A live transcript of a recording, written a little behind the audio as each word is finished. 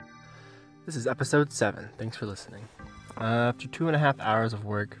This is episode 7. Thanks for listening. After 2.5 hours of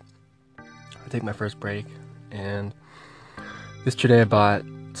work, I take my first break, and yesterday I bought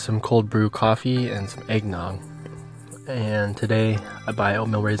some cold brew coffee and some eggnog, and today I buy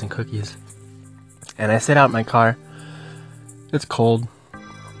oatmeal raisin cookies. And I sit out in my car. It's cold,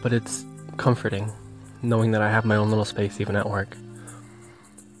 but it's comforting, knowing that I have my own little space even at work.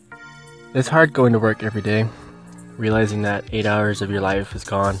 It's hard going to work every day, realizing that 8 hours of your life is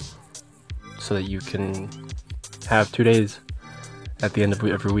gone, so that you can have 2 days at the end of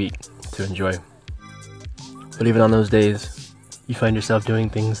every week to enjoy. But even on those days, you find yourself doing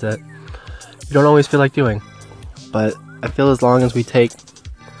things that you don't always feel like doing. But I feel as long as we take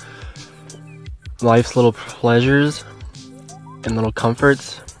life's little pleasures and little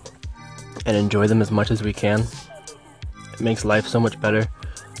comforts and enjoy them as much as we can, it makes life so much better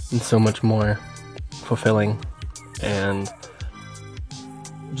and so much more fulfilling. And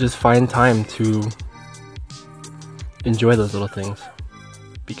just find time to enjoy those little things,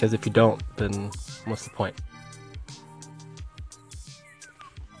 because if you don't, then what's the point?